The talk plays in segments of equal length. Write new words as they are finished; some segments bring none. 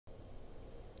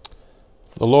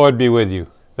The Lord be with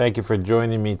you. Thank you for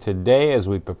joining me today as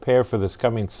we prepare for this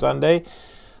coming Sunday,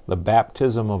 the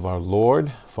baptism of our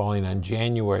Lord, falling on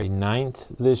January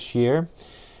 9th this year,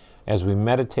 as we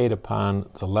meditate upon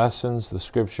the lessons, the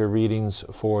scripture readings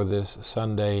for this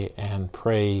Sunday, and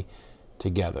pray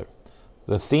together.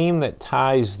 The theme that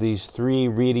ties these three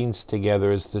readings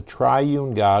together is the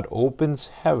Triune God opens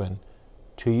heaven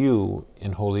to you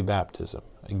in holy baptism.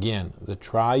 Again, the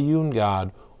Triune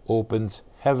God opens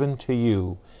heaven to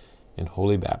you in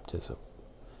holy baptism.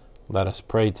 Let us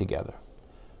pray together.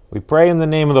 We pray in the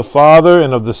name of the Father,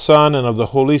 and of the Son, and of the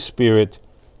Holy Spirit.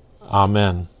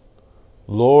 Amen.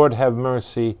 Lord, have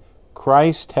mercy.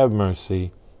 Christ, have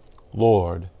mercy.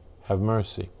 Lord, have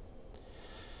mercy.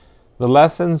 The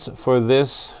lessons for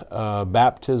this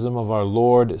baptism of our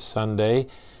Lord Sunday,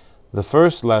 the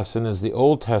first lesson is the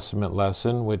Old Testament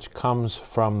lesson, which comes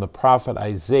from the prophet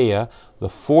Isaiah, the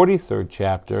 43rd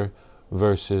chapter,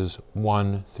 verses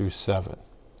 1 through 7.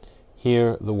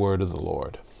 Hear the word of the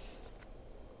Lord.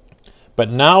 But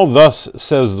now thus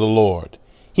says the Lord,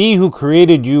 He who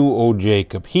created you, O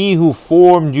Jacob, He who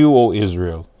formed you, O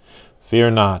Israel,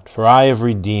 fear not, for I have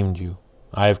redeemed you.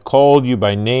 I have called you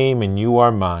by name, and you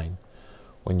are mine.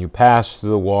 When you pass through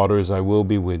the waters, I will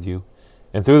be with you,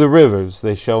 and through the rivers,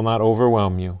 they shall not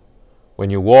overwhelm you. When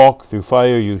you walk through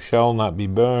fire, you shall not be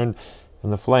burned,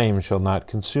 and the flame shall not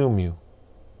consume you.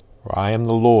 For I am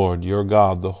the Lord your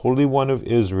God, the Holy One of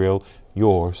Israel,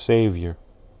 your Savior.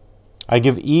 I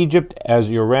give Egypt as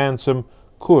your ransom,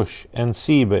 Cush and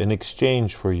Seba in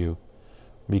exchange for you,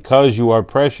 because you are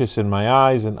precious in my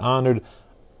eyes and honored,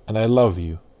 and I love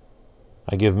you.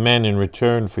 I give men in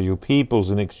return for you,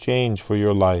 peoples in exchange for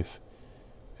your life.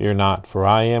 Fear not, for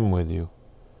I am with you.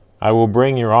 I will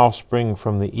bring your offspring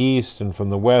from the east and from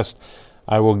the west.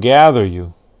 I will gather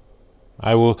you.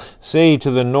 I will say to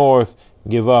the north,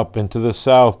 Give up, and to the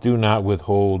south, do not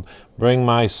withhold. Bring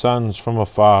my sons from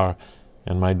afar,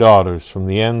 and my daughters from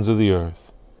the ends of the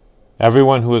earth.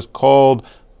 Everyone who is called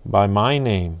by my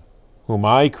name, whom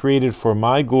I created for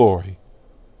my glory,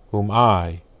 whom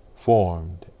I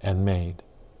formed and made.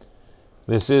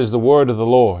 This is the word of the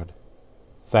Lord.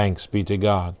 Thanks be to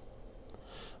God.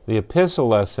 The epistle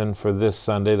lesson for this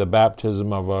Sunday, the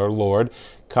baptism of our Lord,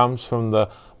 comes from the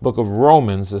book of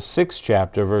Romans, the 6th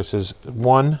chapter, verses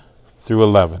 1 through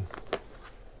 11.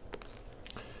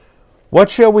 What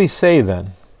shall we say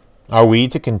then? Are we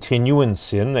to continue in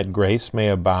sin that grace may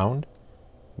abound?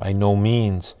 By no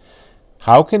means.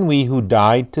 How can we who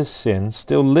died to sin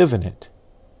still live in it?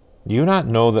 Do you not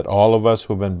know that all of us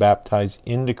who have been baptized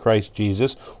into Christ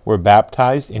Jesus were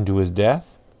baptized into his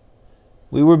death?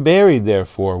 We were buried,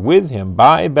 therefore, with him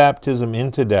by baptism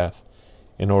into death,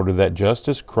 in order that just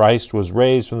as Christ was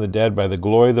raised from the dead by the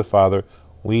glory of the Father,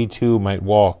 we too might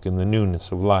walk in the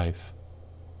newness of life.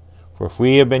 For if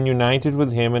we have been united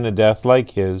with him in a death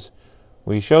like his,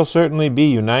 we shall certainly be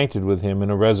united with him in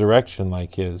a resurrection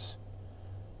like his.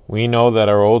 We know that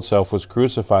our old self was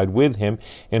crucified with him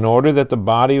in order that the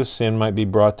body of sin might be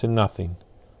brought to nothing,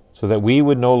 so that we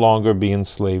would no longer be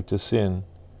enslaved to sin.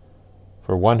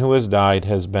 For one who has died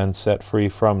has been set free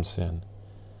from sin.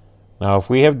 Now if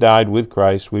we have died with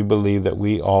Christ, we believe that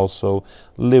we also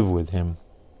live with him.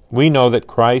 We know that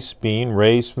Christ, being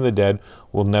raised from the dead,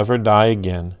 will never die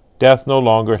again. Death no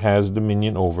longer has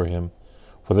dominion over him.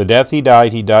 For the death he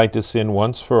died to sin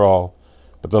once for all.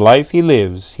 But the life he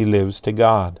lives to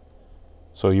God.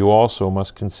 So you also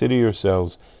must consider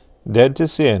yourselves dead to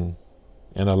sin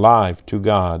and alive to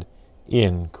God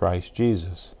in Christ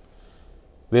Jesus.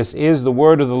 This is the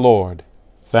word of the Lord.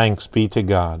 Thanks be to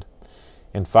God.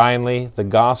 And finally, the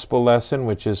gospel lesson,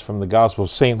 which is from the Gospel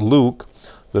of St. Luke,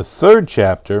 the 3rd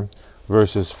chapter,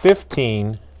 verses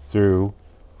 15 through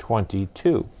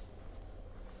 22.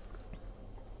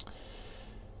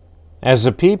 As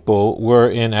the people were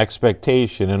in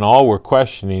expectation, and all were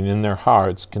questioning in their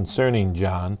hearts concerning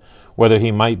John, whether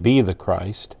he might be the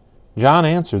Christ, John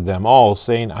answered them all,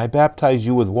 saying, I baptize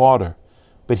you with water,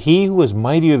 but he who is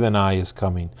mightier than I is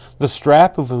coming, the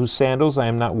strap of whose sandals I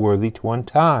am not worthy to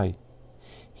untie.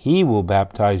 He will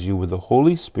baptize you with the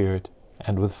Holy Spirit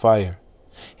and with fire.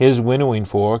 His winnowing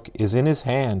fork is in his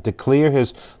hand to clear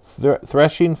his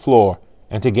threshing floor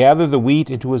and to gather the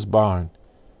wheat into his barn,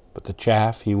 but the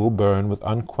chaff he will burn with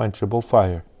unquenchable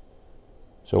fire.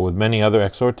 So with many other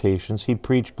exhortations he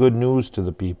preached good news to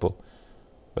the people.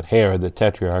 But Herod the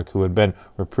Tetrarch, who had been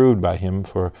reproved by him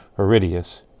for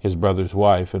Herodias, his brother's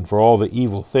wife, and for all the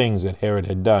evil things that Herod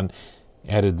had done,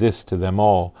 added this to them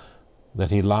all, that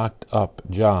he locked up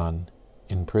John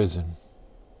in prison.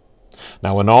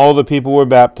 Now when all the people were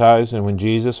baptized, and when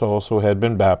Jesus also had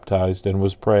been baptized and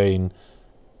was praying,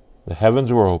 the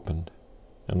heavens were opened,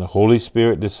 And the Holy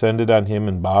Spirit descended on him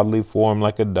in bodily form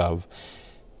like a dove.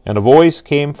 And a voice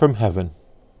came from heaven,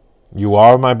 "You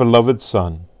are my beloved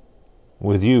Son.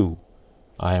 With you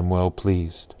I am well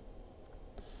pleased."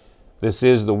 This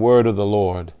is the word of the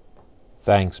Lord.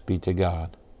 Thanks be to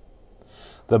God.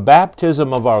 The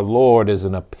baptism of our Lord is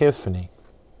an epiphany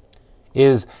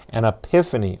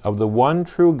of the one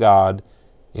true God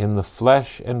in the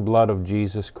flesh and blood of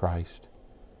Jesus Christ.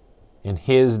 In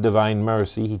his divine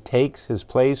mercy, he takes his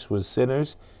place with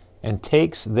sinners and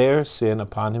takes their sin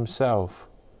upon himself.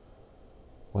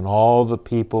 When all the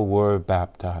people were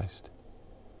baptized,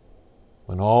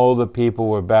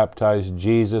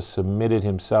 Jesus submitted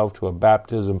himself to a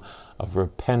baptism of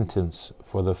repentance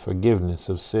for the forgiveness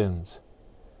of sins.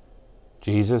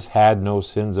 Jesus had no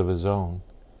sins of his own,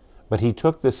 but he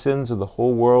took the sins of the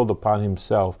whole world upon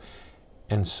himself,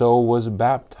 and so was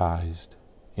baptized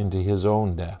into his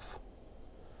own death.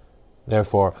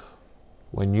 Therefore,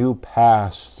 when you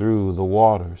pass through the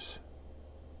waters,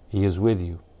 he is with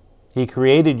you. He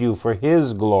created you for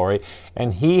his glory,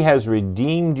 and he has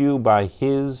redeemed you by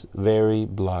his very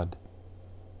blood,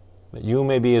 that you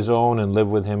may be his own and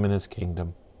live with him in his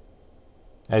kingdom.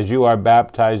 As you are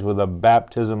baptized with a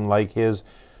baptism like his,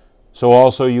 so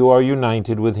also you are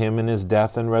united with him in his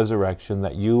death and resurrection,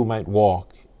 that you might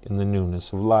walk in the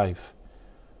newness of life.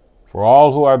 For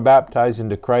all who are baptized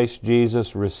into Christ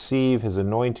Jesus receive his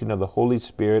anointing of the Holy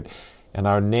Spirit and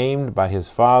are named by his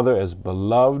Father as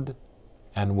beloved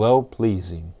and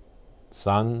well-pleasing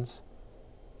sons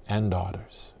and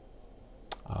daughters.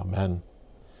 Amen.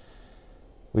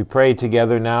 We pray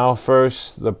together now,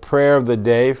 first, the prayer of the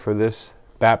day for this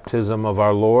baptism of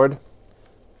our Lord.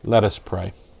 Let us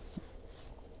pray.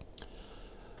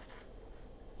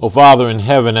 O Father in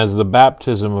heaven, as the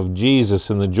baptism of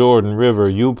Jesus in the Jordan River,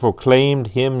 you proclaimed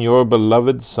him your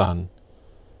beloved Son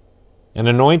and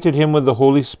anointed him with the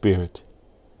Holy Spirit.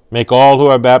 Make all who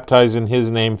are baptized in his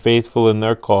name faithful in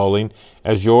their calling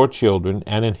as your children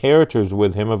and inheritors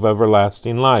with him of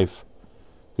everlasting life.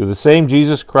 Through the same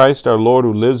Jesus Christ our Lord,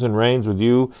 who lives and reigns with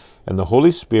you and the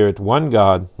Holy Spirit, one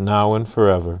God, now and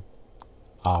forever.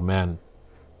 Amen.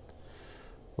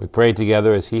 We pray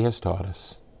together as he has taught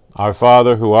us. Our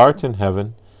Father, who art in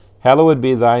heaven, hallowed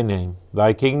be thy name.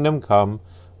 Thy kingdom come,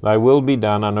 thy will be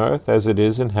done on earth as it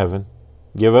is in heaven.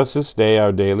 Give us this day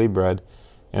our daily bread,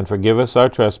 and forgive us our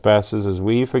trespasses as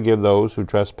we forgive those who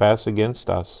trespass against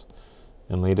us.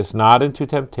 And lead us not into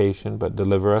temptation, but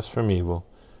deliver us from evil.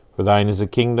 For thine is the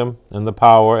kingdom, and the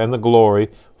power, and the glory,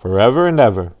 forever and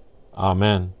ever.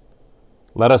 Amen.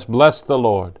 Let us bless the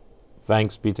Lord.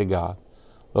 Thanks be to God.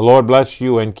 The Lord bless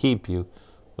you and keep you.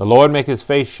 The Lord make his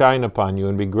face shine upon you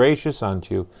and be gracious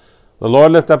unto you. The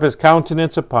Lord lift up his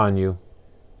countenance upon you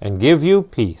and give you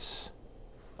peace.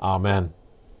 Amen.